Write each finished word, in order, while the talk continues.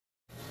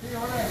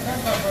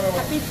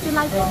Happy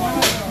July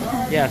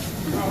 4th. Yes.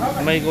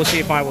 I may go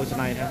see fireworks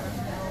tonight. Huh?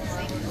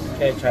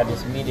 Okay, try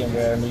this medium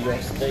rare New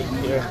York steak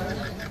here.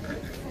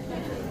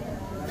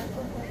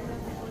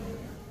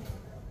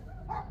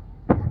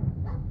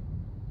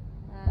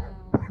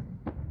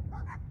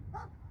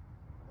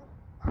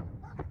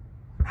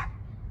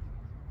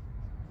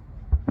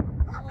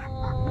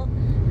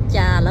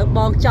 Chà, lỡ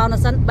bong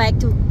Jonathan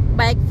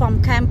back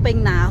from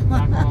camping now.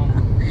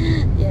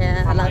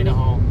 Yeah,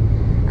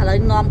 lỡ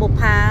ngon bột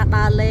pha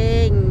đa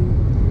lên.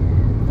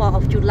 4th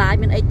of July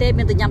មានអីទេ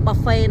មានតែញ៉ាំ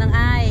buffet ហ្នឹង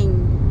ឯង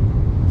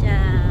ចា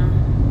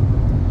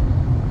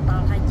ដ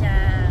ល់ហើយចា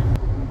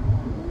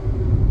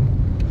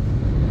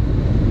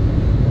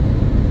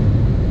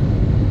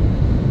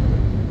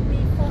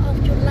 4th of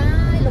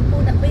July លោកពូ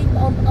អ្នកមីងប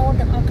ងប្អូន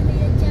ទាំងអស់គ្នា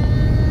ចា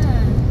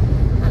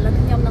ឥឡូវ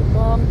ខ្ញុំនឹងប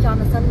ងចន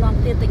សិននាំ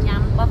ទៀតទៅ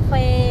ញ៉ាំ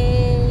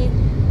buffet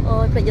អូ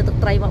យប្រយ័ត្នទឹក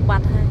ត្រីមកបា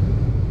ត់ហើយ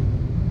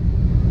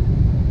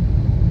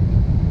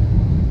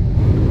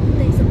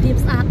ទីសុភាព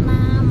ស្អាតណា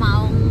ស់ម៉ោ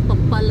ង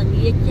 7 ល្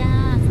ងាចចា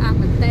ស្អាត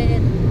មែនទែ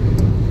ន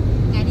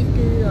ថ្ងៃនេះ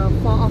គឺ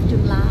 4th of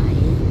July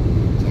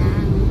ចា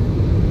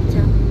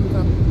ចឹង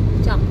ក៏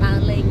ចង់ដើរ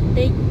លេង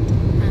តិច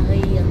ហើយ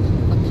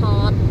បថ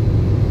ត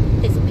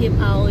ទេសភាព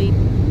ឲ្យ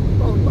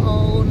បងប្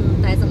អូន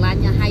តែស្រឡា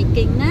ញ់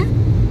hiking ណា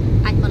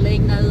អាចមកលេង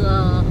នៅ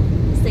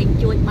ផ្សេង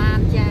ជួយបាន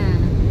ចា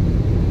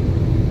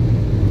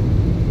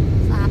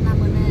ស្អាតណាស់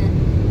មើលណា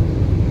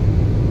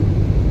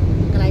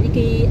កន្លែងនេះ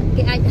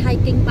គេអាច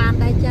hiking បាន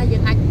ដែរចាយើ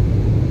ងអាច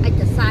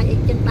จะสาย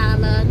จึงตา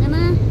เลิงน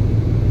ะ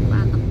ปล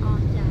าต้องอ่อ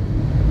นจ้า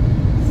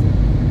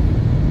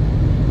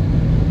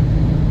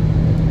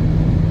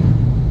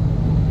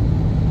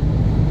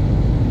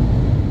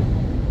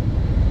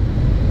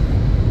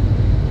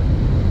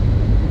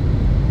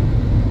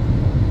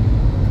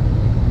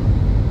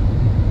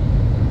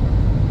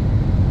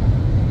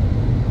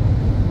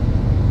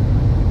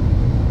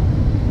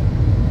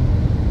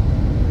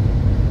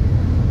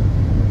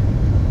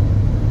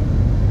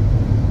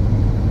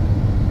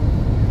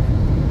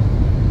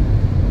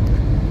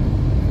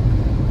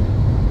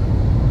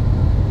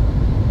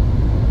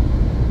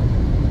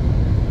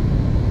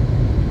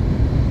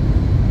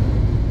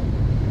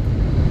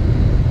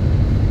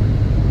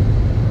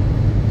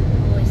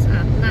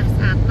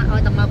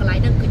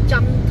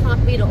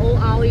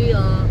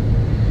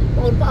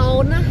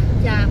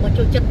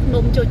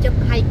ចូលចិត្ត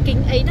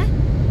hiking អីណា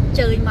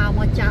ជើញម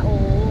កចាអូ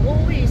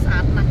យស្អា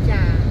តណាស់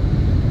ចា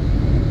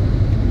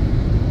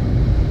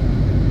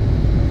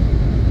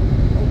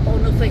អូន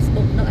នៅ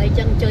Facebook នៅអី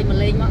ចឹងជើញមក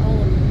លេងមកអូ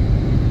ន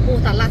ពោះ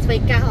តា Las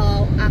Vegas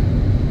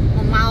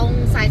 1 ម៉ោង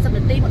 40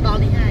 នាទីមកដ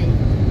ល់នេះហើយ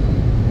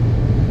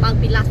បើ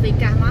ពី Las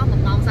Vegas មក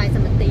 1 ម៉ោង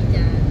 40 នាទី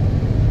ចា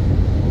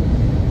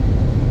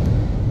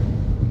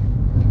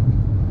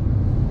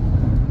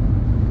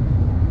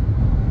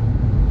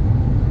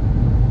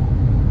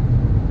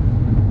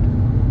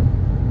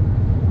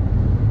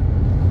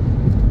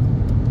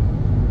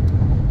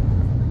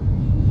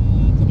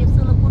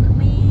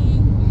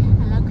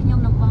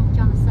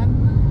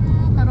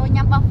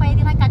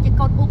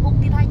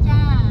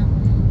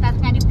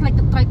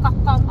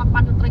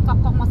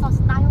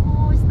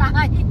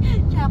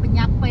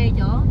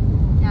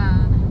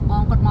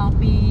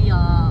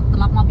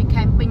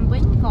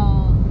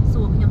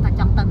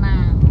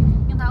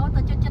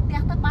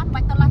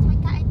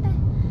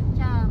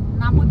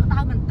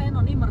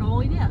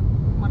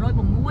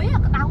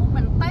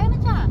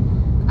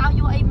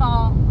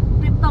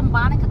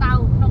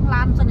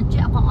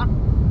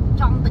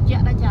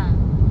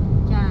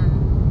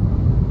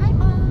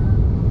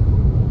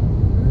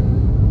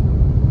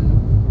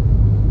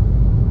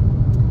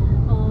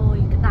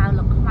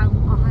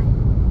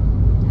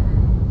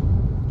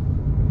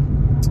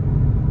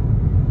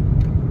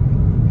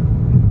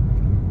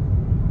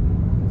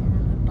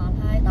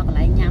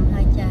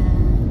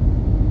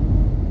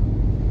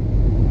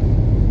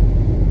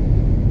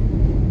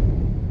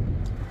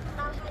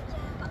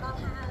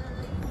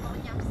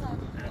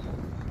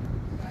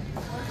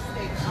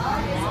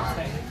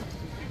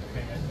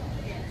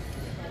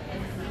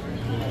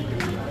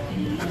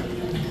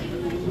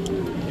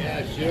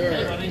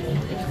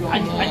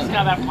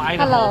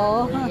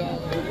Hello.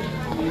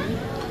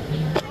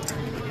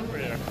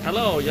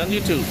 Hello, you're on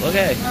YouTube.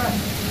 Okay.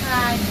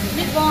 Hi.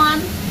 Which one?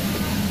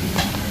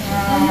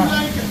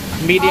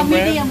 Medium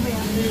rare. Medium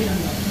rare.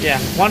 Yeah,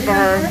 one for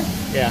her.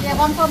 Yeah. Yeah,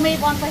 one for me,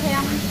 one for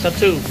him. So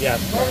 2, yes.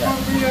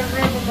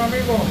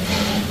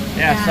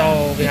 Yeah, so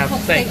we have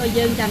steak.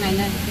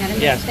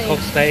 Yes,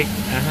 cooked steak.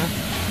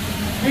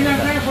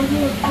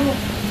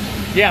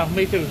 Yeah,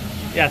 me too.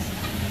 Yes.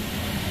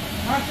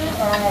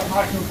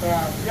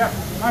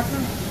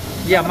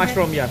 Yeah,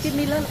 mushroom, yes. Give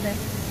me a little bit.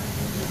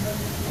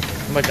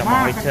 Much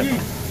more tip.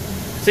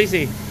 Sí,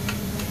 sí.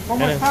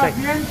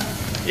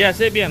 Yeah,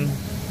 sí, bien.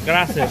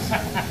 Gracias.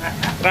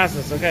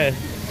 Gracias, okay.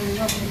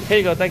 Here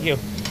you go, thank you.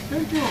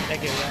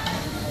 Thank you.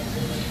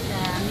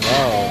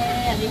 Wow.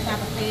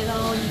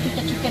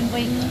 Chicken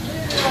wing.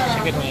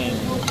 Chicken wing.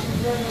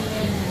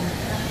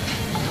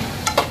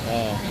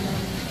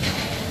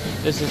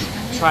 This is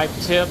tripe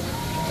tip.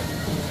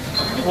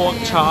 pork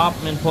chop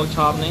and pork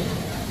chop nih.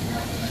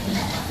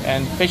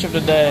 And fish of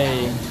the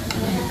day.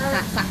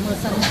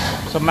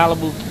 Some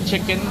Malibu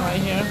chicken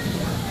right here.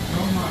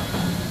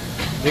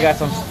 We got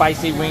some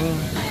spicy wing,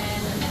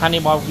 honey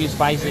barbecue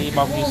spicy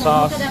barbecue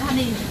sauce.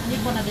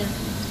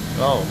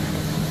 Oh,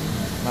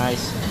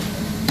 nice.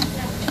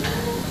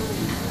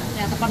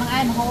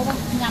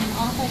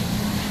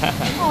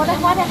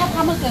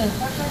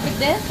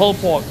 Pulled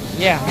pork,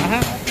 yeah,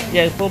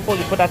 yeah, pulled pork.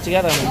 You put that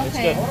together, and it's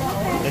good.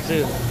 It's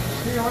good.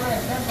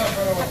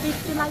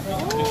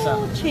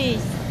 Oh,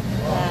 cheese.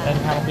 And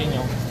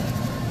jalapeno.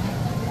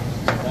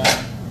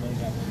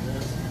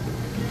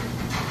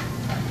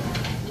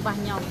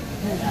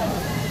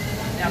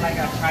 Yeah, like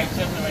a Thai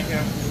tip right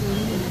here.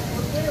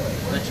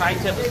 The Thai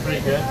tip is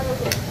pretty good.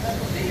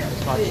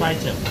 It's called Thai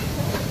tip.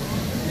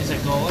 It's a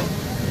gold.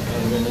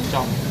 With the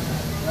chong.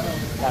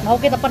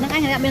 Okay, tập bên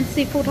anh em bên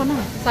seafood thôi nè.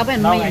 Sao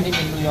bên No, mình? I need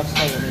in New York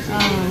State.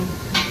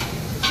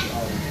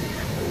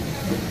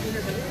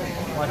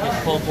 What is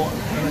pulled pork?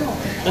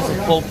 This is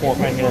pulled pork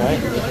right here,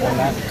 right? This one,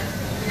 that.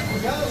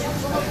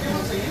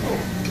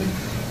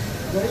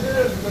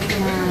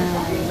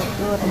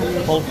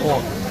 Pulled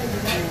pork.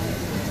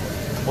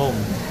 Boom.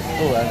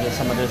 Oh, I'll get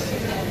some of this.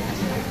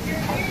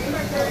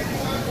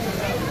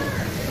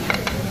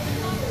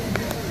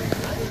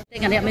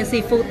 Cái này bên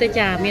seafood tới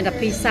trà, miền đặc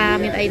pizza,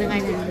 miền ấy nữa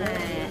anh này.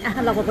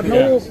เราcòn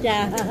nuốt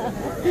trà.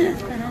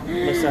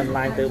 Listen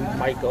line từ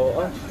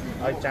Michael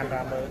ở Chan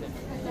ra mới.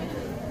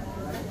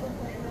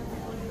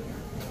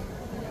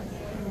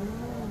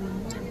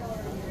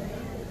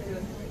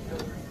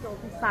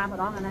 Pizza ở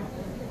đó này.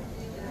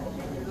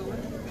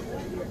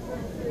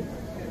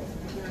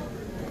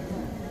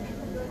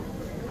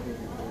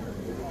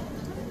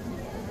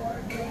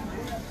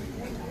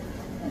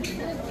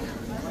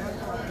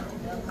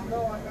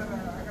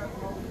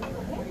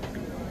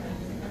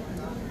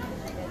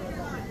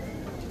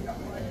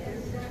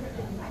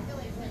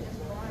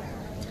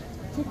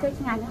 Cái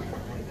ngay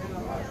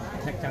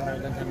Chắc chắn là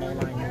lên thành line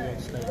New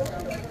York State.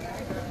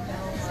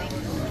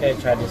 Okay,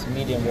 try this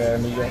medium rare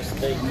New York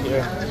steak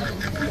here.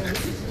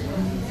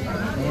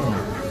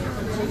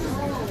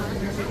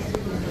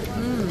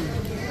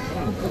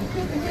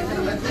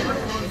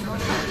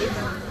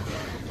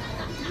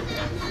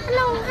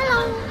 Hello.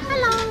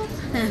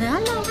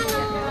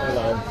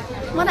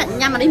 Món này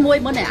nhằm mà đi muối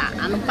món này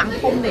ăn bằng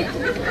không nè.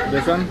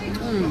 This one?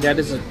 Yeah,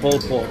 this is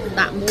pulled pork.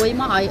 Đã muối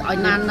mà ỏi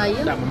nan đấy.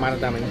 Đã mà mang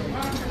ra mình.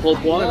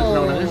 Pulled pork là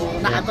đâu nữa?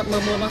 Đã tận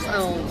mưa nó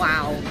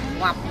vào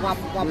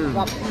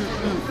vọc.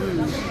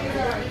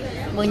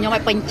 Mưa nhau mày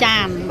bánh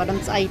tràn mà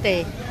đâm say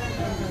tê.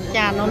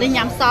 Trà nó đi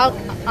nhắm sao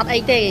ở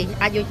ấy tê,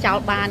 ai vô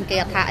cháo ban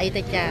kìa thả ấy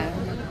tê trà.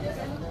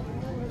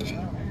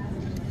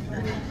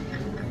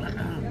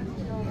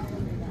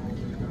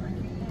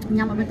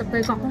 Nhằm ở bên tập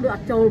tê con cũng được ăn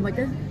trâu mà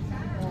chứ.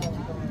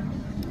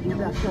 Nhằm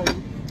được ăn trâu.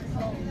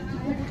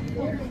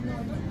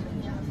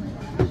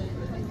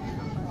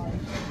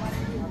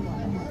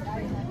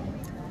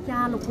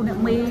 Cha lục cô nè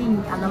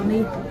mình ở đâu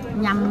đi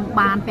nhằm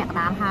bàn bẹt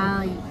đá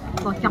hơi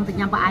còn trong thì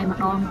nhằm ai mà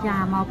đòn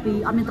cha màu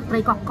pi ở miền tập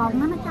tây cọc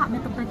cong nó chọn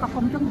miền tập tây cọc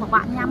cong chung và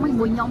bạn nhằm ấy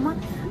mùi nhóm á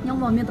nhưng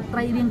mà miền tập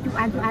tây riêng chụp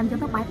ăn cho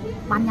các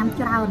bạn nhằm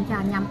trao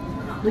cha nhằm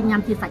đôi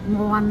nhằm chỉ sạch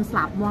ngon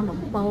slap ngon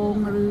bông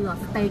bông rửa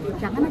steak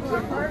chẳng nó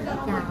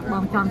cha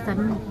bom tròn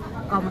sân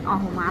còn mình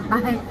on mà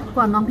đây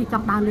còn non thì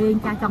trong đào lên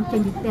cha trong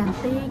trên dịch tiền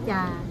tí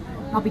cha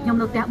màu bị nhom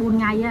đâu té buồn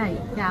ngày ấy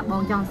cha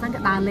bom tròn sân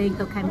cái đào lên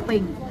từ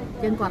camping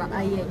chân còn ở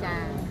đây cha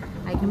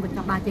aiខ្ញុំក៏ច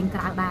ង់ដើរចេញក្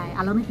រៅដែរ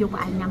ឥឡូវនេះយក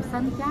ឲ្យញ៉ាំសិ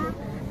នចា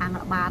អាង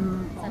បាន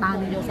ដើ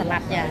រយកសាឡា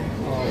ត់ចា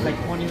Like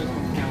 20 minutes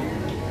now.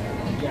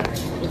 Yeah,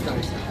 it's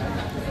done.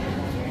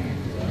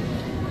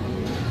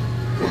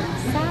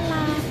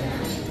 Salad.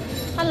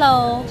 Hello.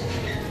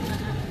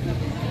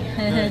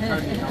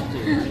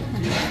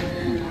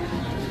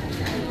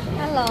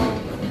 Hello.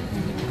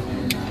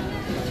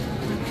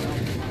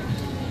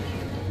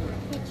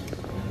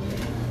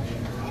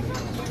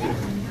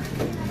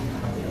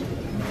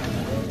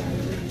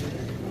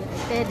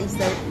 Cái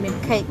dessert miền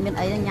cake miền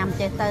ấy là nhằm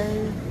trái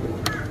tư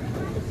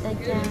trái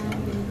cha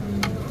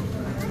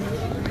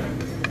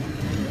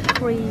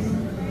cream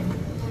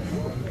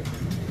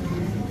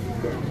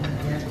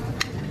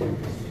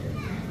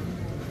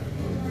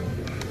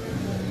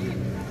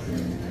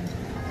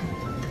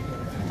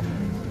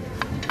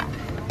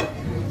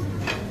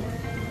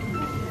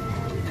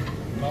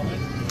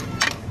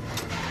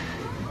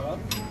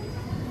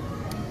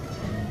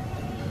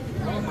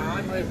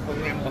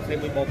Không nhằm cà phê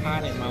với bò pha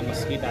này mà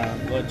mosquito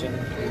virgin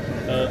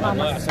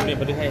ở sân bay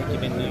body hay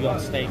bên New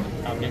York State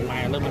ở miền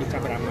Mai lớn mình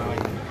chắc phải làm rồi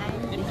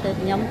từ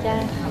nhóm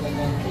cha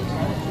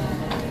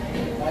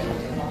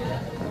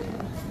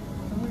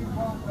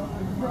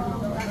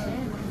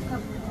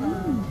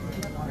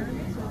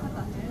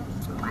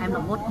em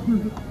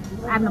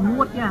là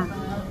muốt nha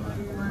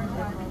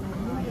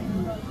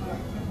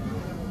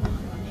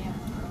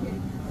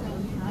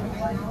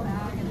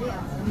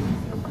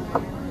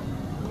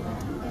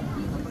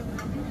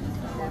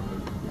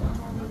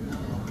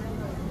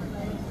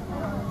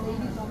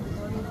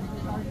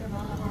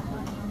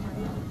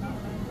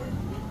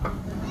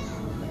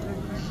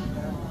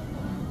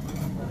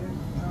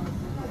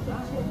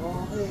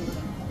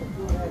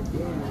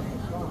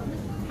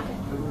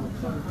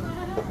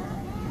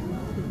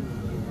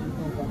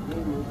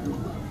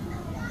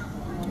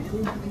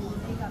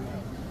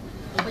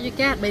What you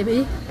get,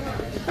 baby?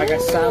 I got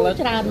salad.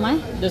 Wow.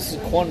 This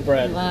is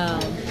cornbread.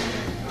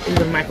 These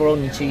are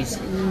macaroni and cheese.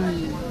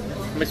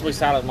 Mixed with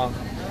salad, mom.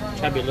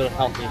 Try to be a little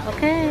healthy.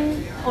 Okay.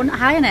 Ôn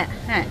hái nè.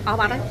 Nè, ao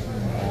bát đấy.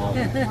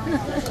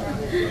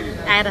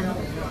 Ai đâu.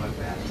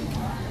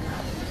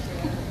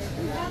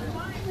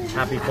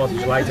 Happy 4th of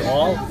July to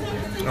all.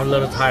 I'm a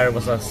little tired. It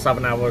was a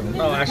 7-hour,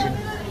 no, actually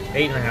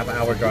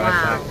 8.5-hour drive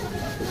back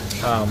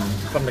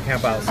from the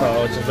camp out.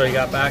 So just really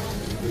got back,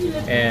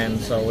 and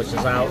so we're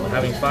just out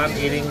having fun,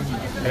 eating,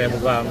 and then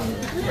we'll go out and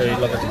really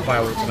look at the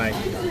fireworks tonight.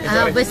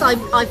 Với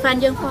oi fan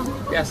dương không?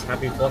 Yes,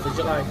 happy 4th of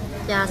July.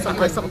 Dạ, xong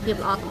rồi xong kịp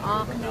ọt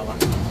ọt.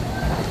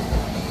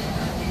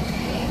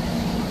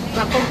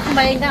 Và con không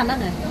bay ra nữa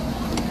này.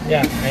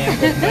 Yeah, I am.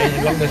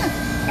 As long as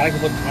I like to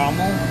put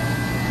caramel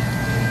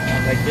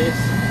like this.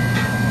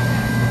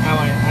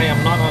 I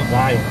am not on a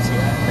diet. See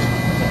that?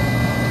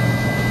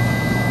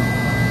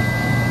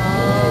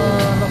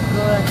 Oh, look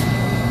good.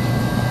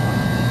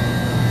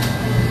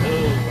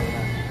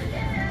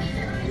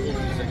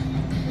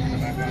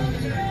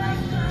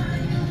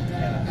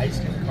 Yeah, ice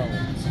cream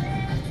cones.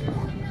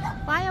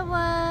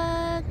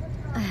 Firework.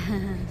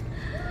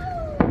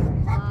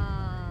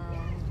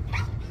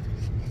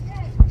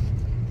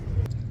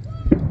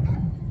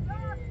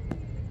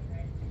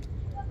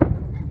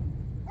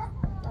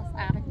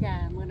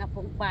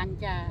 Ban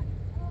trà.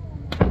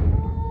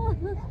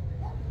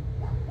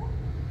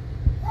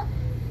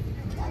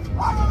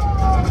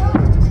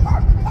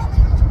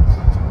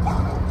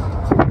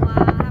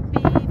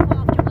 Happy 4th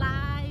of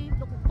July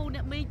លោកពូអ្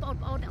នកមីងបង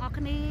ប្អូនទាំងអស់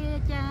គ្នា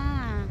ចា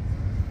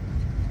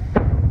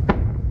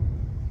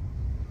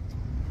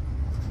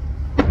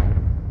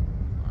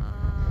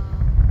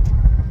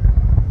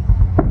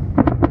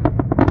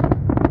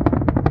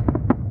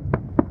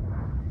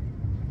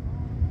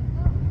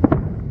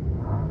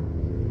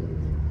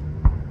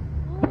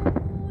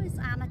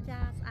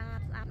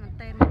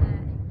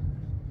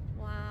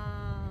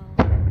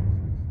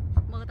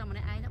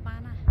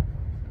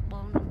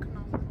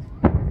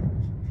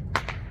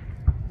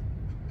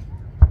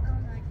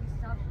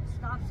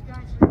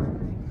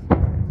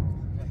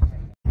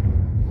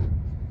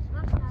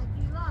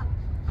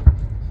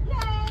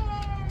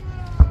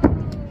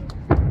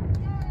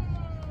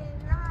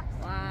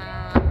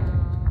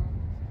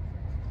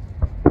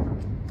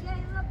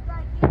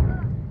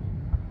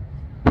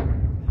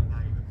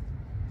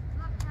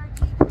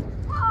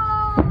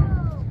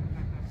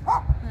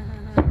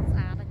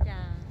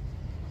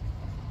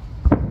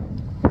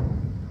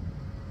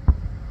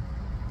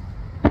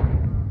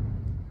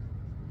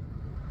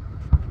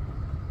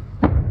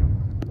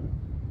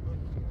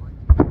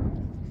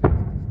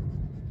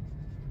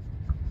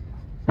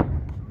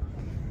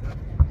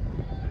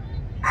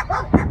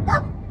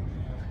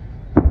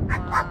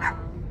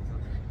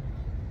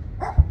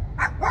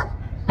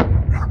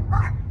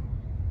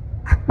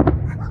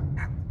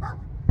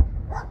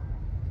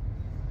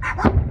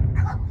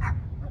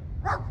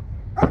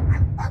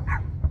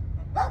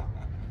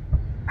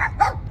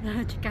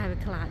จะกลายเป็น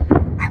คลาด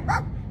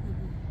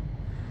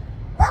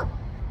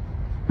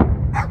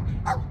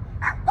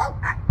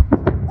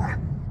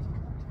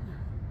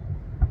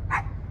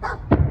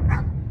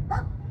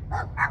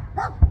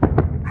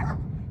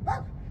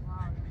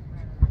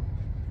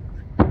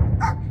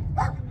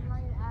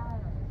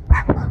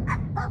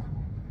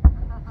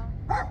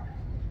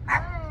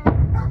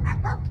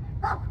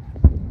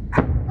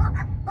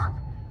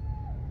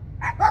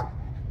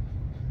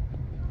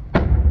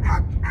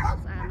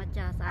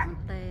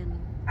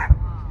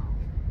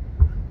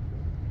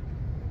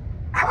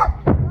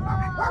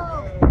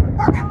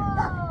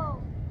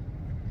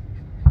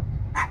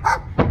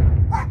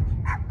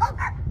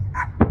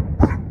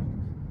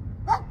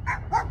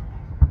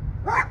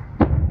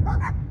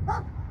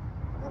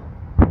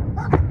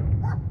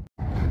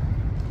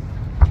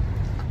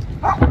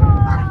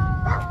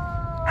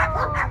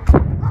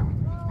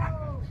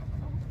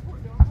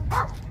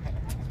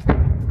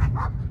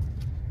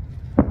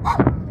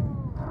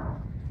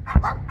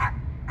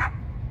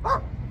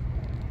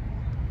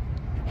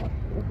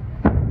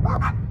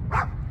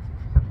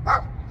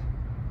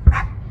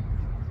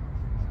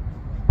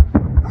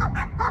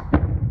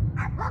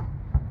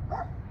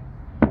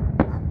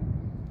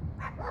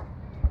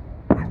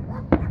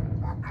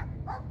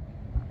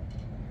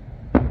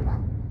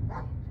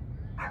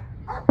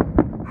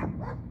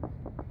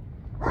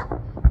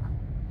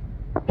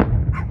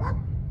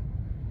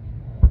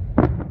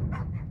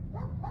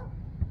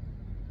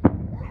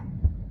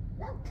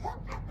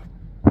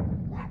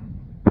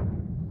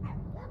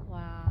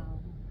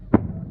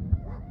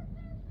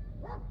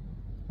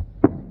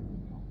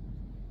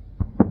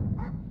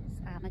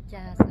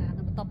ចាស្អាត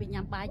បន្ទាប់ពី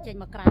ញ៉ាំបាយចេញ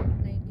មកក្រៅ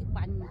នេះគឺ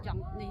បាញ់មិនច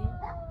ង់នេះ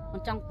មិ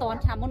នចង់តន់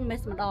ឆាមុនមេ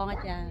សម្ដងអា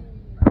ចា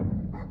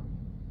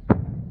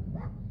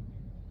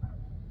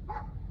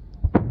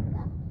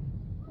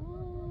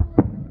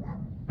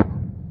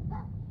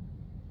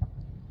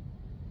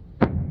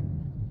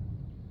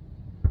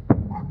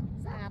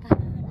អាត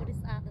គឺ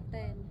ស្អាត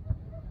តែន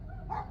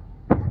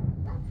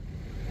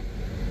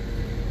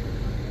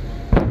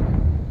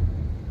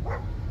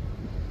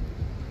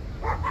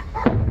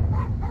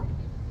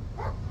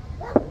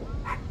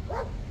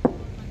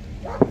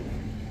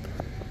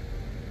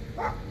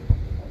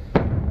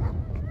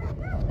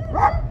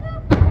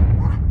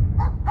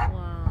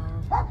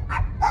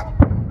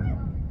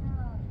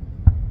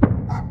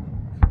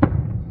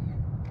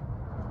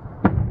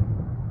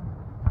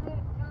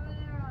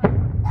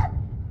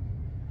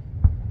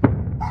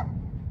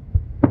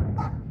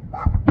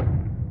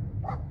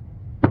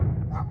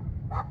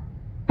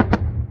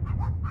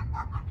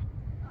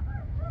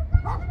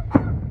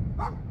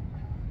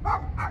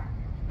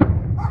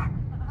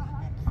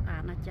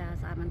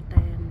មែន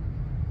តែន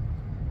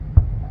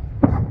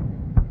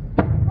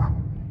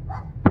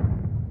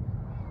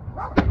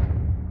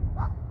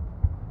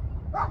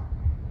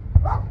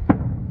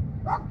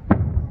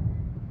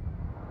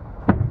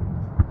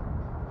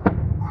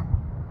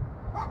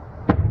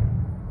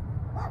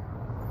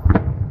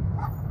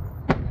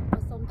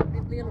សូមជម្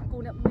រាបលាលោកគ្រូ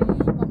អ្នកមី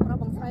បងប្រុស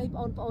បងស្រីប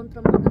ងប្អូនត្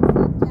រឹមប៉ុណ្្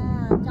នឹងចា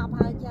ចប់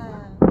ហើយ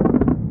ចា